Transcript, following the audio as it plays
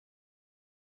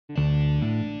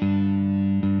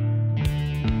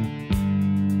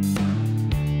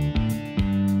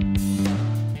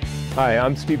Hi,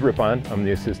 I'm Steve Rippon. I'm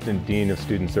the Assistant Dean of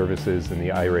Student Services in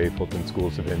the Ira A Fulton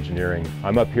Schools of Engineering.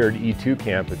 I'm up here at E2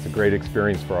 camp. It's a great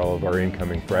experience for all of our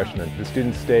incoming freshmen. The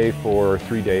students stay for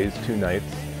 3 days, 2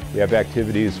 nights. We have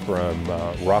activities from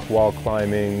rock wall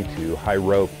climbing to high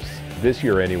ropes. This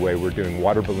year anyway, we're doing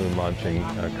water balloon launching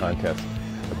contests.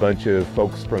 A bunch of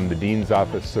folks from the Dean's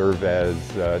office serve as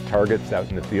targets out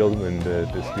in the field when the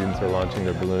students are launching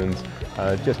their balloons.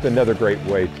 Just another great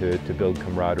way to build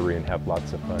camaraderie and have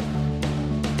lots of fun.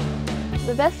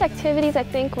 The best activities I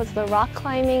think was the rock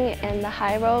climbing and the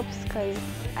high ropes because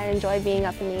I enjoy being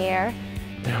up in the air.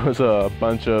 It was a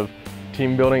bunch of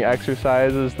team building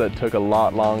exercises that took a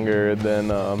lot longer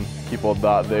than people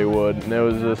thought they would. And it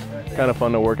was just kind of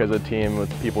fun to work as a team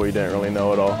with people you didn't really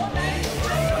know at all.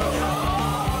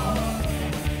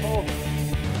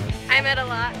 I met a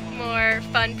lot more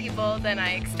fun people than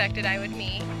I expected I would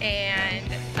meet, and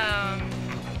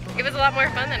it was a lot more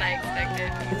fun than I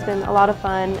expected. It's been a lot of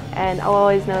fun, and I'll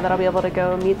always know that I'll be able to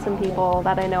go meet some people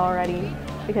that I know already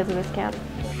because of this camp.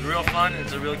 It's real fun.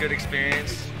 It's a real good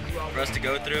experience for us to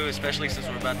go through, especially since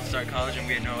we're about to start college and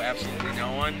we know absolutely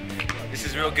no one. This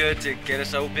is real good to get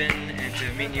us open and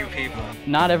to meet new people.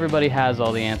 Not everybody has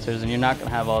all the answers, and you're not going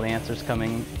to have all the answers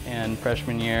coming in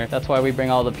freshman year. That's why we bring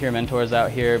all the peer mentors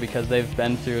out here, because they've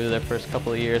been through their first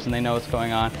couple of years and they know what's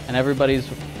going on. And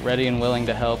everybody's ready and willing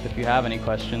to help if you have any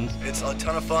questions. It's a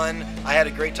ton of fun. I had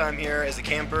a great time here as a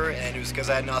camper, and it was because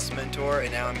I had an awesome mentor,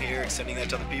 and now I'm here extending that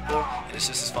to other people, and it's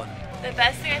just as fun. The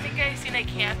best thing I think I've seen at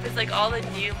camp is like all the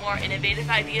new, more innovative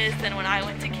ideas than when I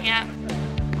went to camp.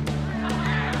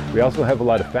 We also have a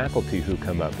lot of faculty who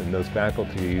come up, and those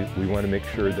faculty, we want to make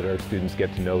sure that our students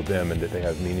get to know them and that they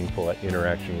have meaningful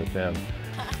interaction with them.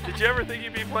 Did you ever think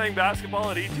you'd be playing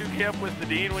basketball at E2 camp with the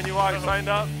Dean when you signed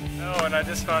up? No, and I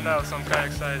just found out, so I'm kind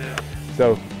of excited.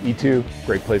 So E2,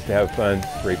 great place to have fun,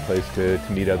 great place to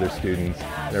meet other students,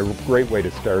 and a great way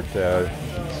to start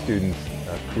students'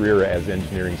 career as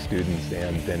engineering students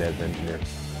and then as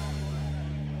engineers.